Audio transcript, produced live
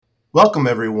Welcome,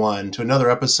 everyone, to another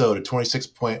episode of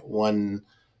 26.1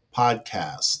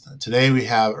 Podcast. Today we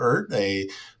have Ert, a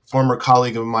former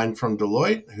colleague of mine from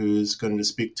Deloitte, who's going to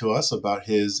speak to us about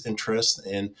his interest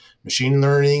in machine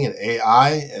learning and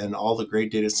AI and all the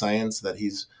great data science that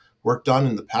he's worked on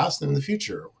in the past and in the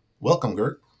future. Welcome,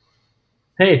 Gert.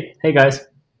 Hey guys.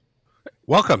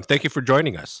 Welcome. Thank you for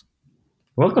joining us.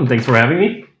 Welcome. Thanks for having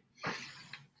me.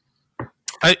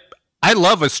 I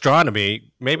love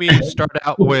astronomy. Maybe start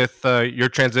out with your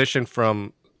transition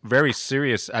from very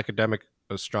serious academic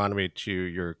astronomy to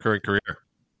your current career.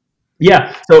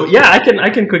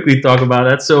 I can quickly talk about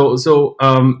that.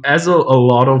 As a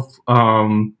lot of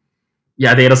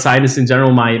data scientists in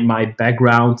general, my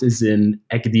background is in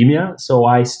academia. So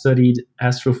I studied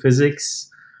astrophysics,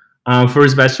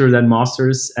 first bachelor, then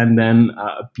master's, and then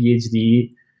a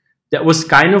PhD. That was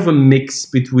kind of a mix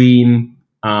between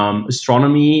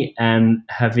astronomy and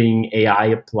having AI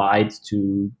applied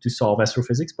to solve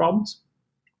astrophysics problems,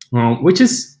 which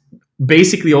is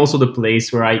basically also the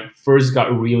place where I first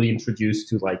got really introduced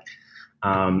to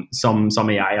some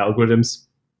AI algorithms.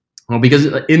 Because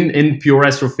in pure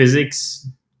astrophysics,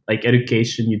 like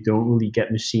education, you don't really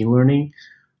get machine learning.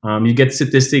 You get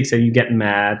statistics and you get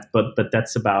math, but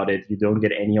that's about it. You don't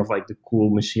get any of the cool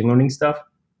machine learning stuff.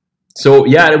 So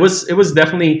yeah, it was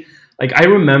definitely I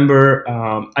remember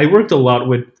I worked a lot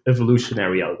with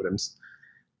evolutionary algorithms,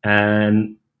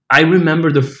 and I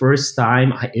remember the first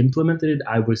time I implemented it,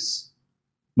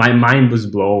 my mind was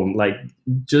blown,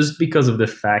 just because of the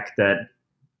fact that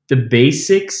the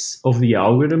basics of the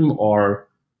algorithm are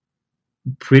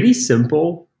pretty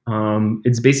simple.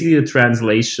 It's basically the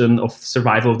translation of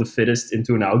survival of the fittest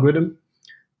into an algorithm,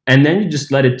 and then you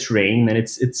just let it train, and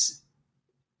it's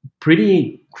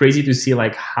pretty crazy to see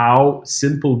how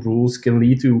simple rules can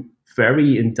lead to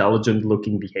very intelligent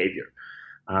looking behavior.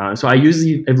 So I use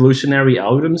the evolutionary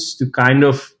algorithms to kind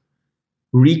of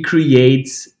recreate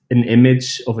an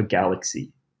image of a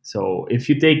galaxy. So if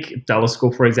you take a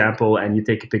telescope, for example, and you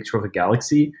take a picture of a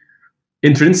galaxy,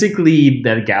 intrinsically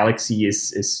that galaxy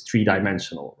is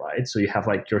three-dimensional, right? So you have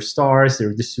your stars,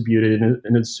 they're distributed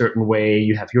in a certain way.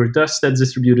 You have your dust that's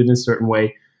distributed in a certain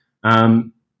way.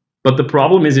 But the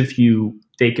problem is, if you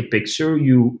take a picture,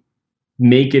 you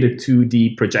make it a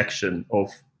 2D projection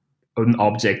of an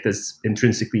object that's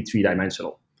intrinsically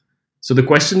three-dimensional. So the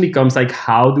question becomes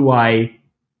how do I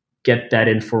get that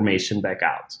information back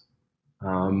out?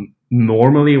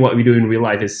 Normally what we do in real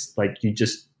life is you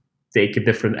just take a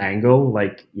different angle.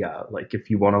 If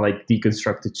you want to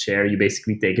deconstruct a chair, you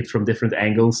basically take it from different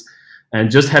angles. And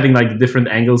just having the different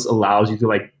angles allows you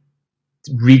to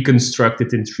reconstruct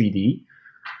it in 3D.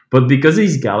 But because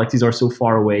these galaxies are so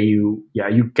far away, you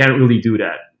can't really do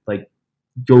that.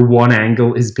 Your one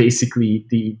angle is basically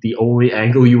the only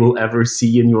angle you will ever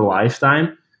see in your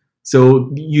lifetime. So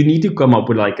you need to come up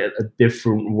with a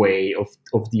different way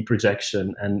of the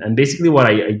projection. And basically what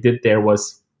I did there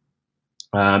was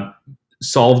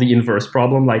solve the inverse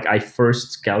problem. I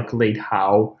first calculate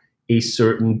how a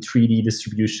certain 3D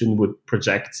distribution would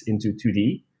project into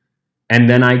 2D. And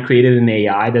then I created an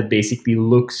AI that basically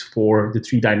looks for the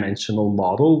three-dimensional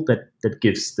model that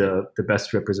gives the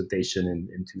best representation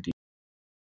in 2D.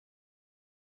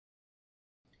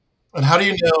 And how do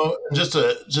you know?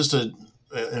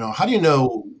 How do you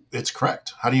know it's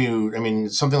correct? How do you? I mean,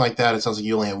 something like that. It sounds like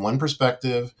you only have one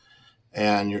perspective,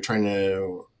 and you're trying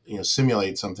to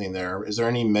simulate something there. Is there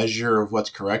any measure of what's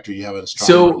correct, or you have an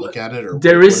astronomer look at it? Or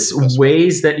there is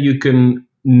ways that you can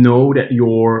know that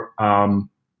you're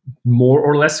more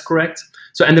or less correct.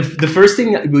 So, and the first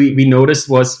thing that we noticed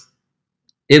was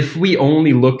if we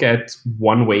only look at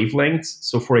one wavelength.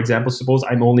 So, for example, suppose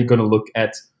I'm only going to look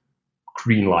at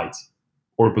green light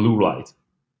or blue light.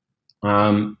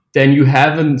 Then you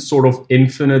have a sort of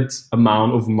infinite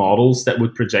amount of models that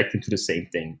would project into the same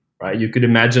thing, right? You could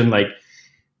imagine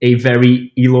a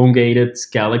very elongated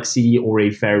galaxy or a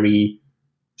very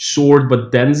short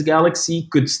but dense galaxy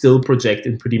could still project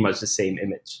in pretty much the same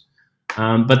image.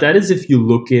 But that is if you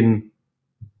look in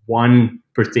one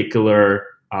particular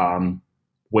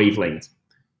wavelength.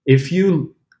 If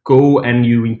you go and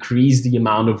you increase the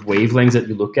amount of wavelengths that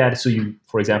you look at, so you,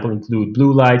 for example, include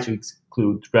blue light, you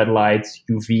include red light,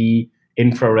 UV,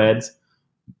 infrared.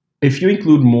 If you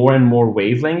include more and more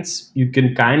wavelengths, you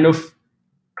can kind of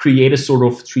create a sort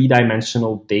of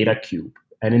three-dimensional data cube.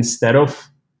 And instead of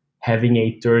having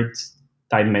a third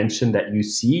dimension that you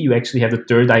see, you actually have the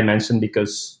third dimension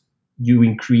because you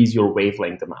increase your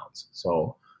wavelength amount.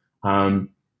 So, and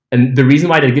the reason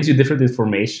why that gives you different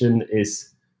information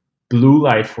is blue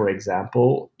light, for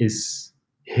example, is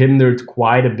hindered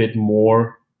quite a bit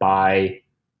more by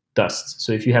dust.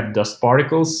 So if you have dust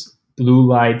particles, blue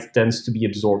light tends to be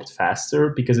absorbed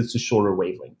faster because it's a shorter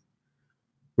wavelength.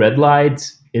 Red light,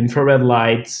 infrared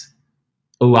light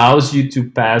allows you to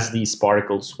pass these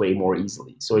particles way more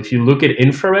easily. So if you look at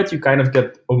infrared, you kind of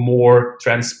get a more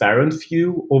transparent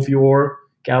view of your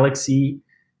galaxy.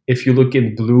 If you look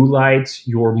in blue light,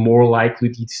 you're more likely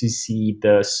to see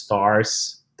the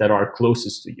stars that are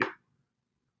closest to you.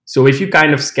 So if you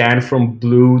kind of scan from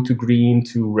blue to green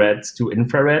to red to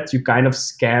infrared, you kind of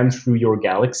scan through your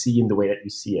galaxy in the way that you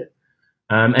see it.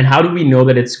 And how do we know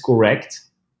that it's correct?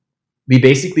 We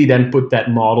basically then put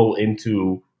that model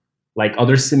into like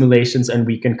other simulations, and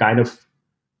we can kind of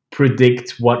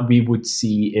predict what we would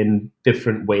see in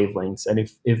different wavelengths. And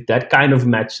if that kind of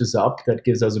matches up, that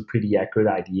gives us a pretty accurate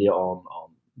idea on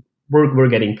we're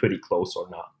getting pretty close or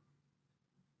not.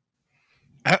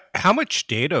 How much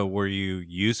data were you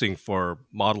using for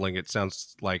modeling? It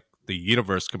sounds like the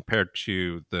universe compared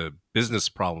to the business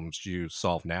problems you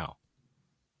solve now.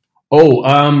 Oh,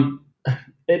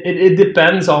 it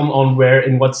depends on where,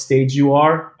 in what stage you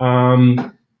are.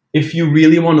 If you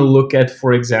really want to look at,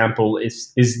 for example,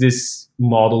 is this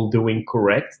model doing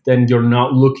correct, then you're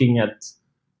not looking at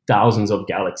thousands of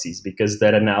galaxies, because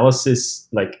that analysis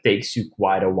like takes you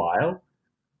quite a while.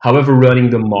 However,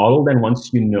 running the model, then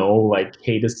once you know, like,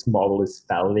 hey, this model is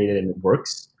validated and it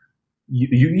works,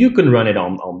 you can run it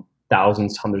on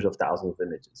thousands, hundreds of thousands of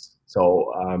images.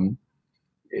 So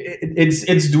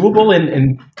it's doable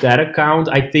in that account.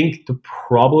 I think the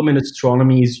problem in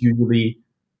astronomy is usually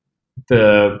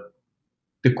the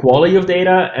quality of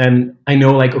data. And I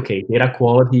know, like, okay, data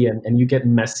quality, and you get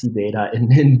messy data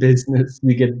in business,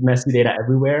 you get messy data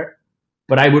everywhere.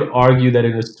 But I would argue that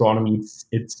in astronomy,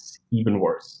 it's even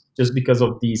worse, just because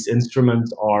of these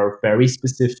instruments are very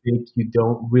specific. You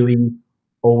don't really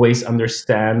always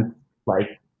understand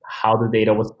like how the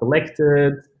data was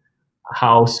collected,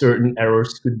 how certain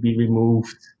errors could be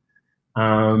removed.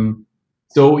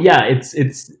 So yeah,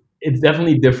 it's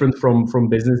definitely different from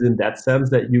business in that sense,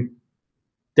 that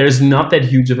there's not that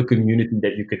huge of a community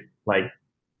that you could like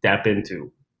tap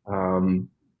into.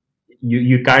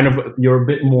 You kind of, you're a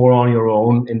bit more on your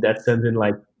own in that sense, in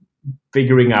like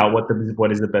figuring out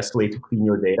what is the best way to clean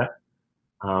your data.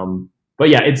 But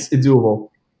yeah, it's doable.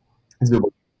 It's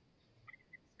doable.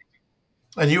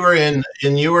 And you were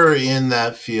in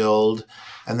that field,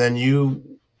 and then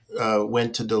you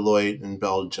went to Deloitte in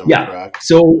Belgium, Yeah. correct?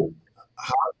 So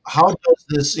How does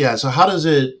this? Yeah. So how does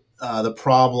it? The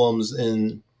problems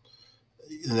in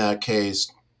that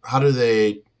case, how do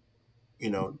they,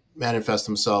 manifest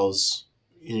themselves?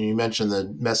 You mentioned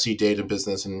the messy data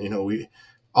business, and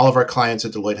all of our clients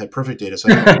at Deloitte had perfect data, so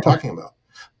I know what you're talking about.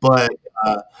 But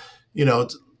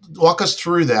walk us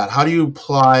through that. How do you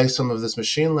apply some of this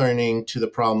machine learning to the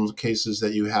problem cases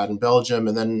that you had in Belgium,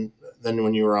 and then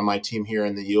when you were on my team here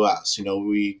in the U.S.?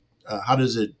 How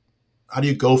do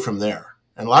you go from there?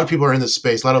 And a lot of people are in this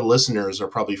space. A lot of listeners are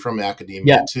probably from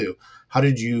academia too. How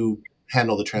did you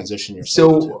handle the transition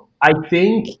yourself? So I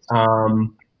think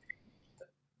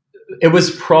it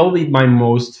was probably my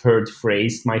most heard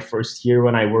phrase my first year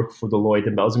when I worked for Deloitte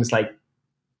in Belgium. It's like,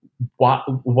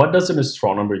 what does an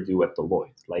astronomer do at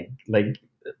Deloitte? Like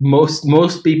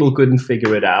most people couldn't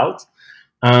figure it out.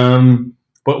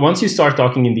 But once you start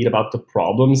talking indeed about the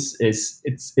problems,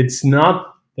 it's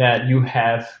not that you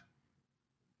have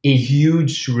a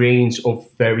huge range of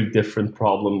very different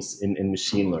problems in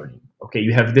machine learning. Okay,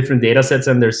 you have different data sets,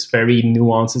 and there's very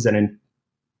nuances and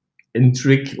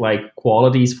intricate like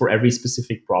qualities for every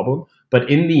specific problem. But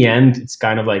in the end, it's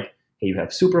kind of like, hey, you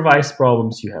have supervised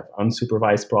problems, you have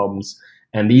unsupervised problems,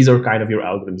 and these are kind of your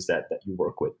algorithms that you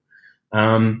work with.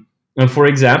 And for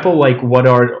example, like, what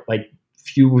are like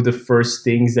few of the first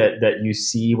things that you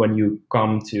see when you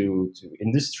come to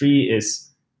industry is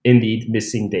indeed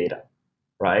missing data,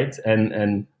 right?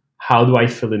 And how do I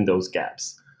fill in those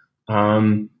gaps?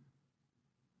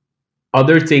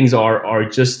 Other things are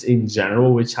just in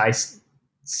general, which I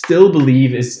still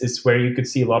believe is where you could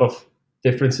see a lot of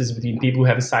differences between people who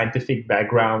have a scientific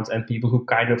background and people who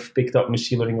kind of picked up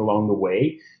machine learning along the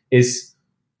way, is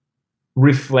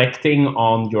reflecting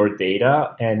on your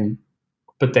data and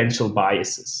potential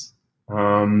biases.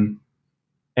 And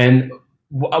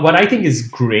what I think is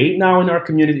great now in our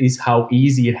community is how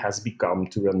easy it has become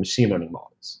to run machine learning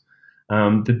models.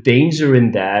 The danger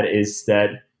in that is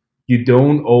that you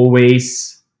don't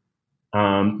always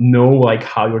know like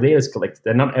how your data is collected,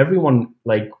 and not everyone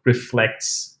like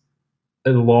reflects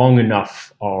long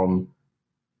enough on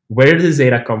where does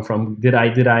data come from. Did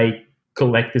I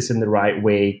collect this in the right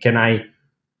way? Can I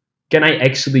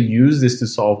actually use this to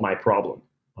solve my problem?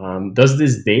 Does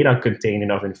this data contain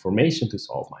enough information to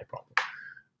solve my problem?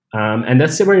 And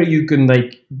that's where you can,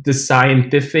 like, the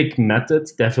scientific method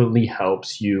definitely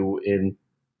helps you in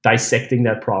dissecting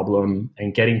that problem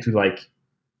and getting to like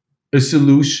a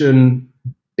solution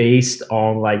based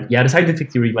on, like, yeah, the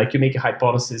scientific theory. Like, you make a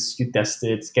hypothesis, you test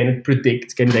it, can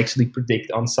it actually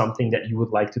predict on something that you would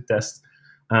like to test?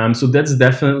 So that's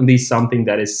definitely something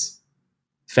that is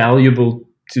valuable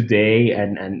today,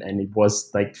 and it was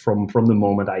like from the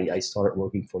moment I started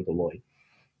working for Deloitte.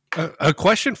 A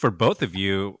question for both of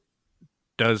you: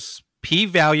 does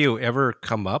p-value ever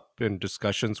come up in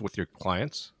discussions with your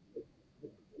clients?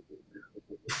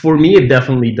 For me, it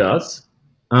definitely does.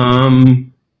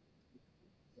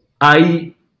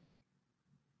 I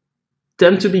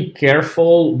tend to be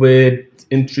careful with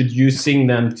introducing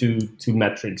them to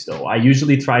metrics, though. I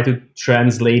usually try to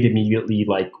translate immediately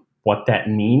like what that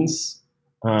means,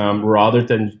 rather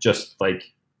than just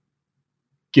like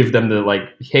give them the, like,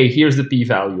 hey, here's the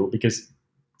p-value, because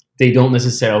they don't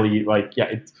necessarily, like,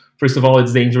 yeah, first of all,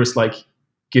 it's dangerous, like,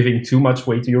 giving too much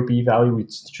weight to your p-value.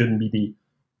 It shouldn't be the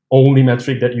only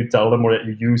metric that you tell them or that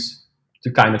you use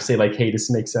to kind of say, like, hey, this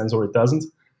makes sense or it doesn't.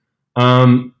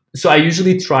 So I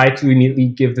usually try to immediately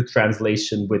give the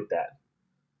translation with that.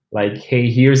 Like,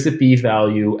 hey, here's the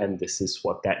p-value, and this is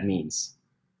what that means.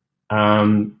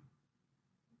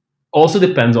 Also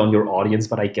depends on your audience,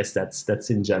 but I guess that's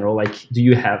in general. Like, do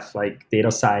you have like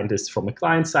data scientists from the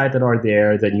client side that are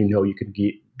there? Then you can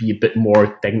be a bit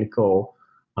more technical.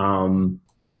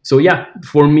 So yeah,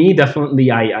 for me,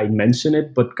 definitely I mention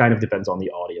it, but kind of depends on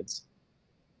the audience.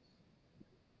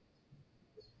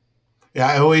 Yeah,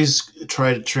 I always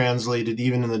try to translate it,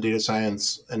 even in the data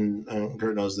science, and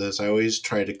Gert knows this. I always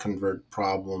try to convert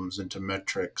problems into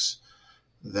metrics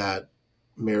that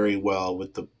marry well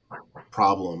with the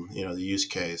problem, the use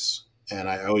case. And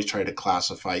I always try to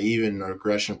classify even a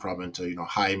regression problem into,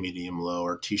 high, medium, low,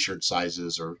 or t-shirt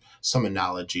sizes, or some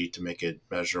analogy to make it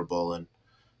measurable and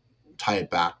tie it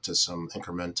back to some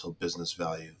incremental business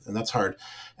value. And that's hard.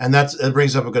 And it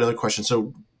brings up a good other question.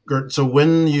 So, Gert, so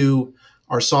when you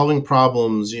are solving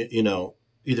problems,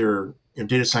 either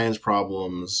data science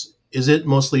problems, is it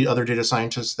mostly other data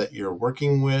scientists that you're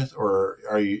working with, or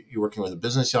are you working with a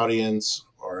business audience?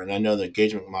 And I know the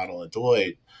engagement model at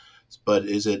Deloitte, but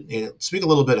is it, speak a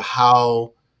little bit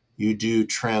how you do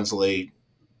translate,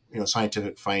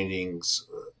 scientific findings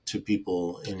to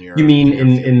people in your. You mean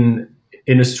in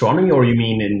astronomy, or you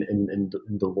mean in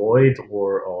Deloitte,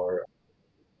 or?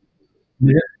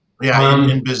 Yeah,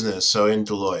 in business, so in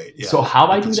Deloitte. Yeah. So how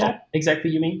I do that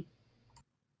exactly, you mean?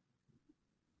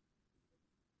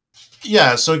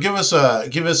 Yeah, so give us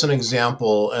an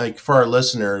example, like, for our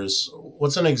listeners.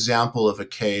 What's an example of a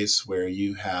case where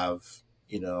you have,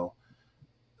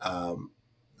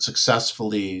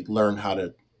 successfully learned how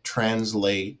to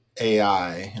translate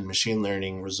AI and machine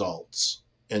learning results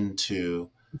into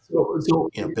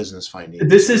business findings?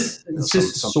 This is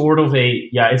sort of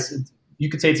you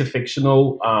could say it's a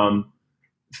fictional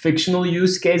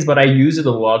use case, but I use it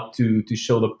a lot to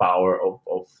show the power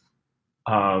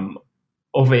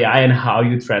of AI and how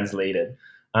you translate it.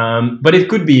 But it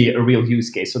could be a real use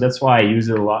case, so that's why I use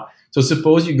it a lot. So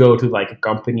suppose you go to like a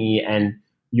company and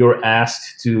you're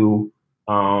asked to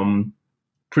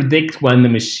predict when the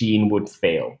machine would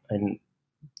fail, and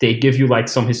they give you like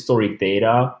some historic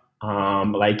data,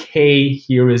 like, hey,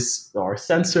 here is our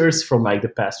sensors from like the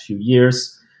past few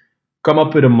years. Come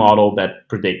up with a model that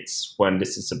predicts when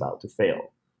this is about to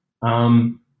fail.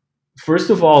 First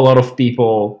of all, a lot of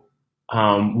people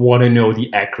want to know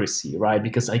the accuracy, right?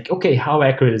 Because, like, okay, how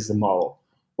accurate is the model?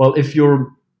 Well, if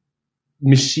your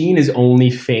machine is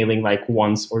only failing like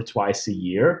once or twice a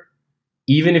year,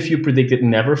 even if you predict it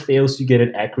never fails, you get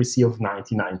an accuracy of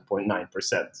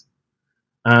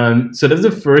 99.9%. So that's the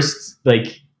first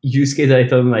like use case that I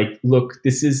tell them, like, look,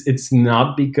 it's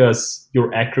not because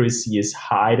your accuracy is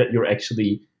high that you're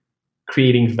actually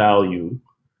creating value.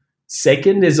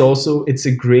 Second is also, it's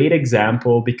a great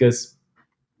example because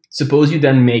suppose you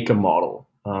then make a model.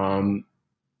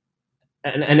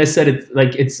 And I said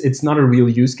it's not a real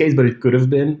use case, but it could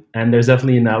have been. And there's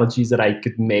definitely analogies that I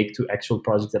could make to actual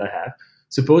projects that I have.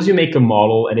 Suppose you make a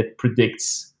model and it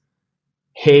predicts,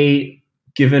 hey,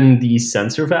 given these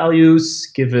sensor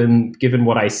values, given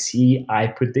what I see, I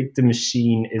predict the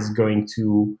machine is going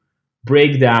to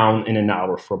break down in an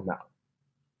hour from now.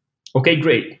 Okay,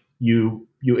 great. You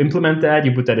implement that,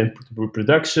 you put that in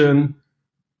production.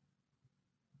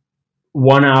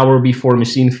 1 hour before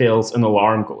machine fails, an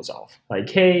alarm goes off. Like,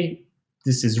 hey,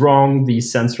 this is wrong.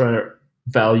 These sensor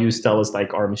values tell us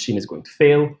like our machine is going to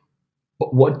fail.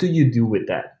 But what do you do with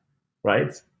that,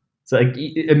 right? So like,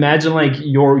 imagine like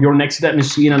you're next to that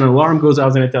machine and an alarm goes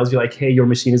out and it tells you like, hey, your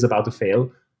machine is about to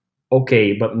fail.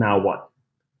 okay, but now what?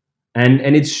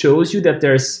 And it shows you that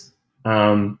there's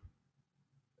um,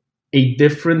 a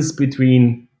difference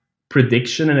between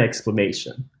prediction and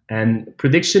explanation. And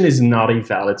prediction is not a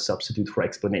valid substitute for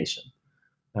explanation.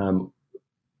 Um,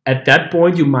 at that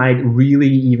point, you might really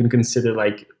even consider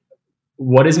like,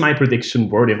 what is my prediction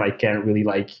worth if I can't really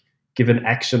like give an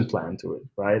action plan to it,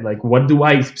 right? Like, what do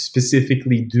I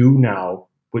specifically do now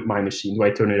with my machine? Do I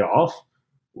turn it off?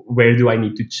 Where do I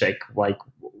need to check like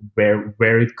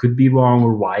where it could be wrong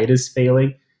or why it is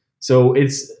failing? So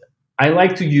it's I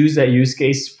like to use that use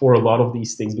case for a lot of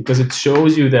these things because it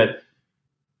shows you that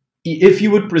if you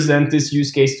would present this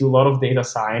use case to a lot of data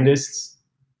scientists,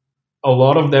 a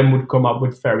lot of them would come up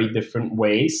with very different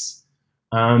ways.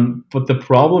 But the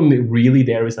problem really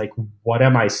there is like, what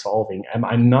am I solving?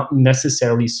 I'm not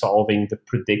necessarily solving the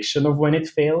prediction of when it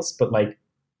fails, but like,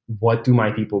 what do my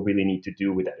people really need to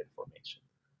do with that information?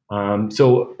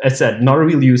 So as I said, not a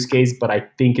real use case, but I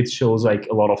think it shows like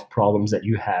a lot of problems that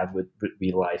you have with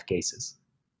real life cases.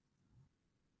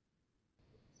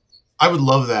 I would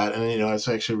love that, and it's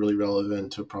actually really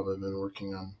relevant to a problem I've been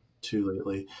working on too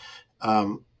lately.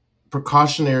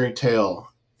 Precautionary tale.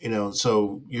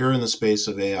 So you're in the space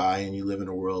of AI, and you live in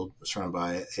a world surrounded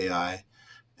by AI.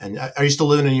 And are you still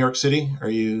living in New York City? Are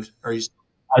you? I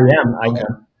am. I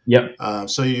am. Yep.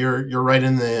 So you're right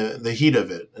in the heat of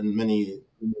it in many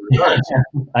regards.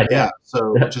 Yeah.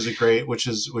 So which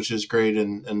is great,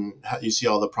 and you see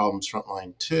all the problems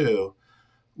frontline too.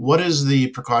 What is the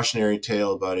precautionary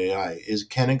tale about AI?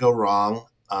 Can it go wrong?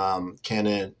 Can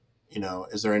it?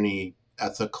 Is there any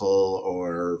ethical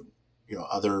or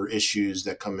other issues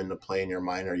that come into play in your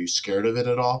mind? Are you scared of it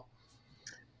at all?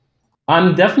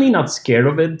 I'm definitely not scared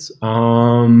of it.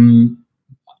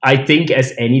 I think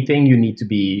as anything, you need to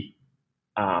be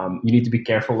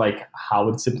careful, like how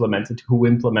it's implemented, who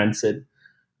implements it,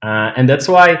 and that's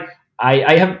why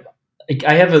I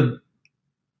have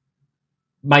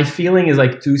my feeling is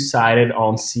like two-sided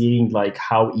on seeing like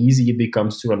how easy it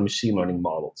becomes to run machine learning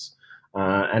models,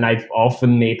 and I've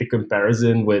often made the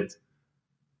comparison with,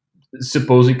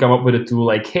 suppose we come up with a tool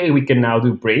like, hey, we can now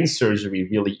do brain surgery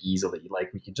really easily.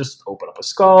 Like we can just open up a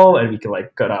skull and we can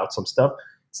like cut out some stuff.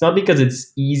 It's not because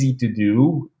it's easy to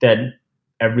do that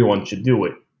everyone should do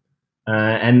it.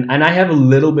 And I have a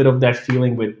little bit of that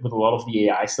feeling with a lot of the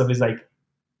AI stuff. Is like,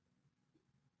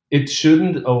 it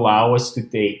shouldn't allow us to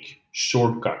take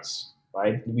shortcuts,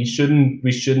 right? We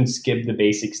shouldn't skip the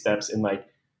basic steps in like,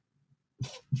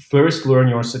 first learn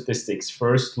your statistics,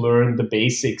 first learn the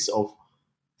basics of,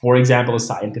 for example, a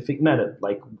scientific method.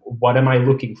 Like, what am I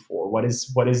looking for? What is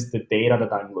the data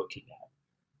that I'm looking at?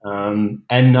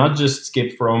 And not just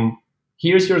skip from,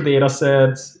 here's your data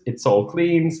set, it's all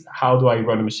clean. How do I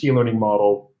run a machine learning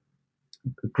model?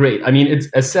 Great. I mean, it's,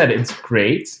 as said, it's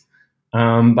great,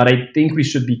 but I think we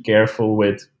should be careful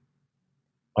with.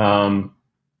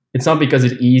 It's not because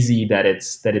it's easy that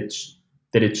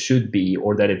it should be,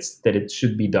 or that it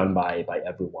should be done by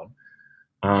everyone.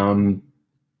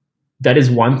 That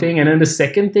is one thing. And then the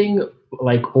second thing,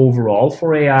 like overall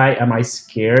for AI, am I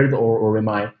scared or am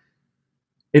I?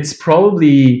 It's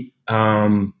probably,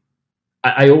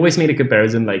 I always made a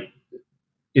comparison. Like,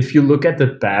 if you look at the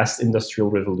past industrial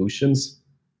revolutions,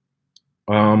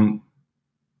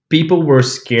 people were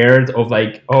scared of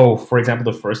like, oh, for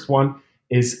example, the first one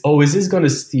is, oh, is this going to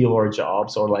steal our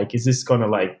jobs? Or like, is this going to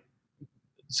like,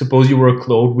 suppose you were a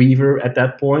cloth weaver at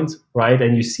that point, right?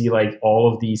 And you see like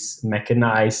all of these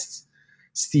mechanized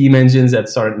steam engines that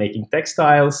started making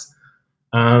textiles.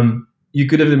 You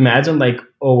could have imagined like,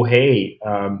 oh, hey,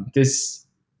 there's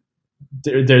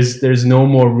no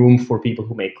more room for people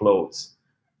who make clothes.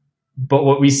 But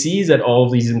what we see is that all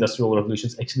of these industrial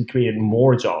revolutions actually created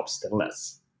more jobs than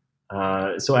less.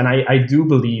 And I do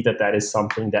believe that is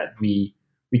something that we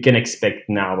can expect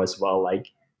now as well. Like,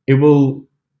 it will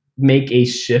make a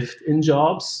shift in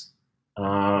jobs.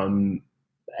 And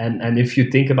if you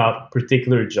think about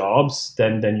particular jobs,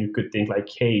 then you could think like,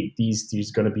 hey,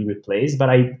 these going to be replaced. But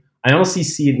I honestly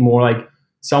see it more like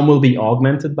some will be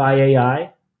augmented by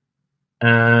AI.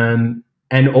 And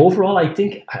overall, I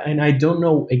think, and I don't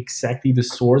know exactly the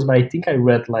source, but I think I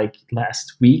read like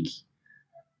last week,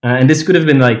 and this could have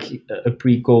been like a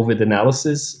pre-COVID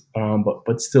analysis,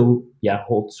 but still, yeah,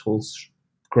 holds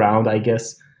ground, I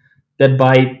guess, that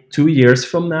by 2 years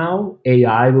from now,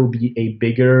 AI will be a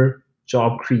bigger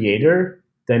job creator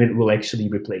than it will actually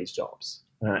replace jobs.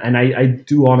 And I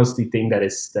do honestly think that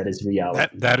is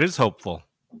reality. That is hopeful.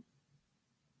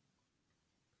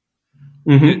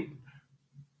 Mm-hmm.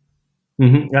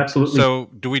 Mm-hmm, absolutely.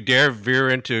 So, do we dare veer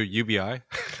into UBI?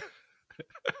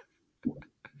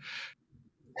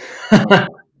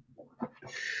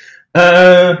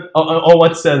 On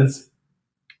what sense?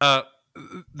 Uh,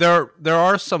 there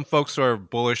are some folks who are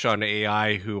bullish on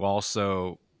AI who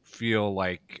also feel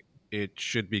like it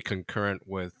should be concurrent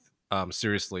with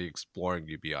seriously exploring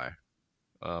UBI.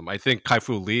 I think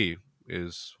Kai-Fu Lee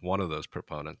is one of those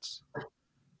proponents.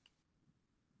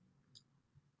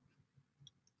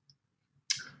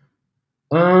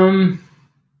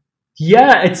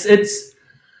 Yeah, it's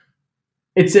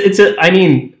a. I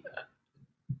mean,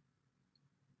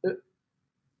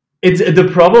 it's the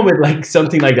problem with like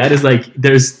something like that is like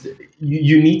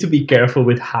you need to be careful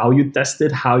with how you test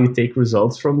it, how you take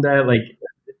results from that. Like,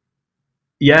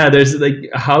 yeah, there's like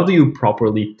how do you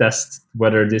properly test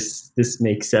whether this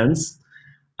makes sense?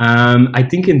 I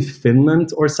think in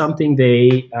Finland or something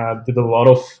they did a lot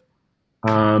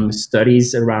of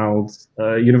studies around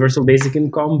universal basic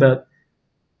income, but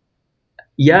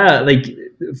yeah, like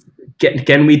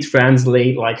can we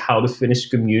translate like how the Finnish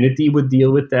community would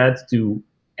deal with that to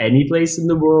any place in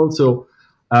the world? So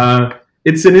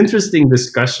it's an interesting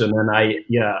discussion, and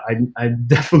I'm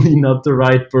definitely not the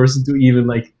right person to even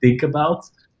like think about.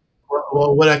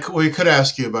 Well, what we could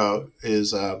ask you about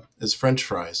is French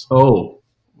fries. Oh,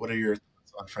 What are your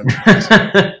thoughts on French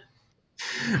fries?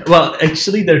 well,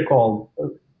 actually, they're called.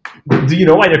 Do you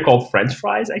know why they're called French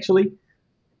fries? Actually,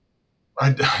 I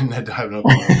have no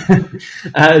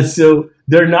clue. so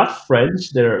they're not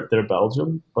French; they're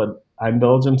Belgium. But I'm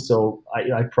Belgium, so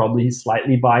I probably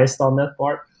slightly biased on that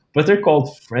part. But they're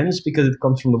called French because it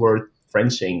comes from the word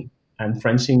Frenching, and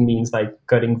Frenching means like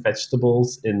cutting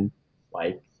vegetables in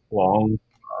like long.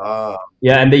 Uh,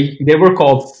 Yeah, and they were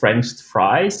called French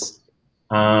fries.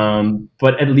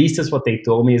 But at least that's what they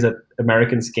told me is that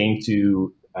Americans came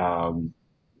to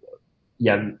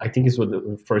yeah, I think it's with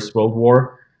the First World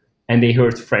War, and they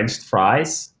heard French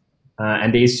fries,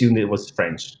 and they assumed it was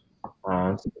French.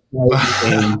 So it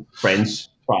became French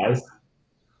fries.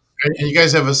 and you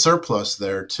guys have a surplus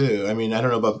there too. I mean, I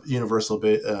don't know about universal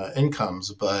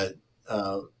incomes, but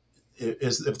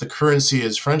if the currency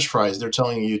is French fries, they're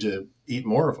telling you to eat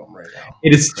more of them right now.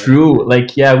 It is Correct? true.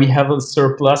 Like, yeah, we have a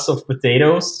surplus of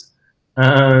potatoes.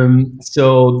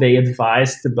 So they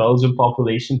advised the Belgian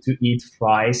population to eat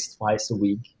fries twice a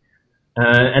week.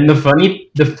 And the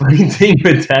funny thing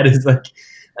with that is like,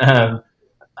 um,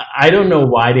 I don't know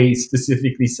why they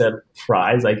specifically said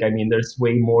fries. Like, I mean, there's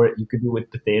way more you could do with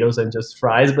potatoes than just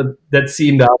fries, but that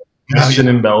seemed out of Yeah, question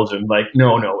in Belgium. Like,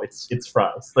 no, it's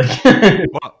fries. Like,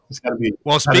 Well, it's got to be.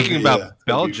 well, Gotta speaking be, about it's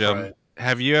gotta be Belgium, fried.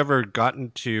 have you ever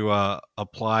gotten to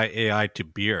apply AI to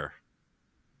beer?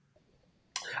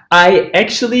 I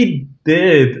actually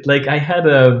did. Like, I had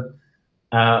a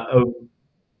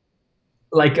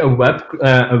like a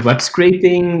web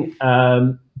scraping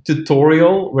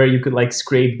tutorial where you could like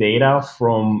scrape data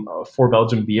from for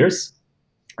Belgian beers,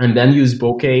 and then use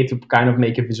Bokeh to kind of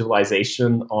make a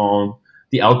visualization on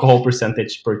the alcohol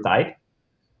percentage per type.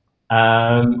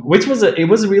 Which was it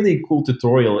was a really cool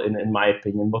tutorial in my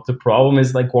opinion. But the problem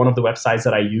is like one of the websites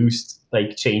that I used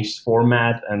like changed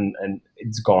format and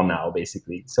it's gone now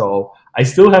basically. So I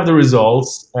still have the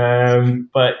results,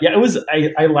 but yeah,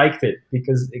 I liked it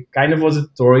because it kind of was a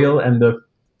tutorial and the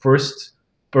first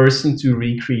person to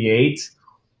recreate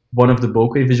one of the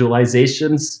bokeh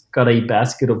visualizations got a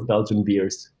basket of Belgian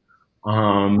beers.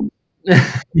 Um,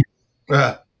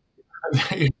 Yeah.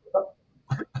 yeah,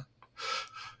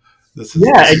 This is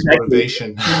exactly,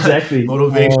 motivation. exactly.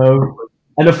 Motivation.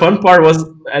 And the fun part was,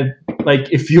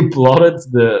 like, if you plotted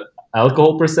the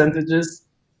alcohol percentages,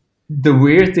 the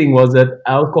weird thing was that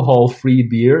alcohol-free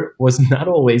beer was not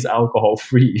always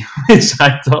alcohol-free, which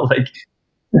I thought, like,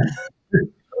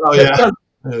 Oh that's yeah,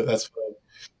 not, that's funny.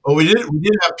 Well, we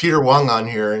did have Peter Wong on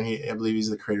here, and I believe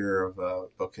he's the creator of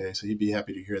Bokeh, so he'd be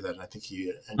happy to hear that. And I think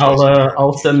he enjoys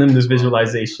I'll experimenting send him the as well.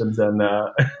 visualizations,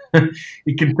 and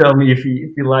he can tell me if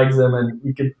he likes them, and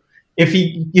he can if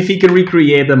he can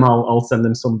recreate them, I'll send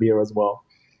him some beer as well.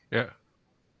 Yeah.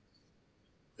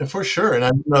 For sure, and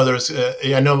I know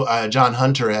I know John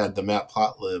Hunter had the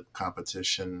Matplotlib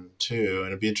competition too, and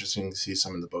it'd be interesting to see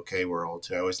some in the Bokeh world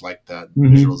too. I always liked that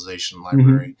Mm-hmm. visualization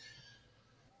library.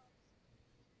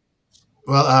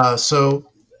 Well, so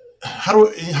how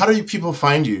do you people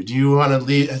find you? Do you want to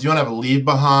leave? Do you want to have a leave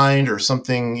behind or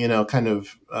something? Kind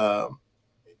of.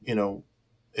 You know,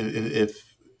 if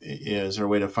is there a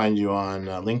way to find you on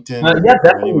LinkedIn Yeah, or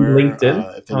definitely anywhere?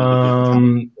 LinkedIn. If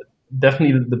anybody,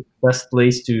 Definitely the best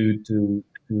place to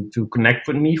connect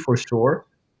with me for sure.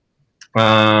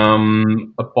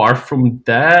 Apart from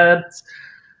that,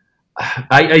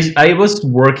 I was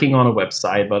working on a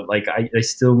website, but like I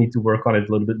still need to work on it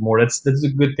a little bit more. That's a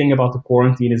good thing about the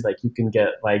quarantine is like you can get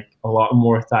like a lot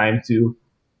more time to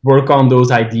work on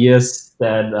those ideas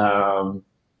that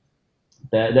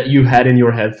you had in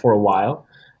your head for a while.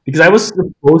 Because I was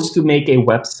supposed to make a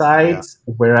website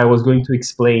where I was going to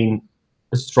explain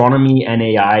astronomy and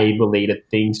AI related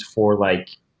things for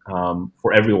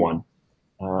everyone,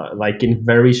 like in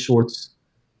very short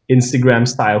Instagram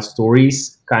style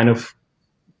stories, kind of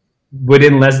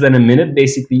within less than a minute,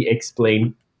 basically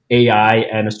explain AI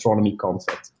and astronomy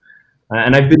concepts.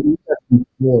 And I've been doing that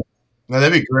before. No,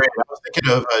 that'd be great. I was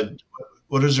thinking of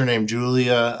what is her name,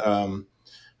 Julia.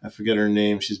 I forget her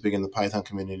name. She's big in the Python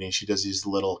community. She does these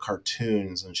little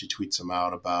cartoons and she tweets them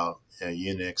out about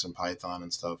Unix and Python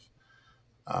and stuff.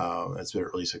 It's been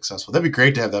really successful. That'd be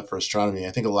great to have that for astronomy.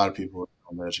 I think a lot of people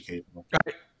would educate.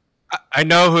 I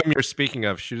know whom you're speaking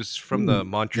of. She's from the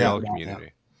Montreal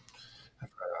community. Yeah.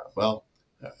 Well,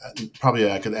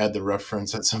 probably I could add the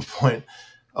reference at some point.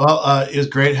 Well, it was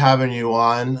great having you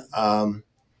on.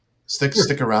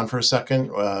 Stick around for a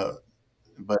second,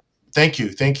 but thank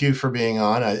you for being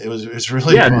on. It was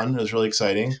really fun. It was really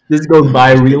exciting. This goes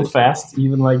by real fast,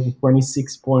 even like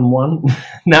 26.1.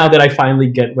 Now that I finally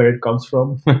get where it comes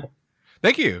from.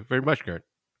 Thank you very much, Gert.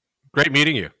 Great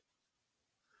meeting you.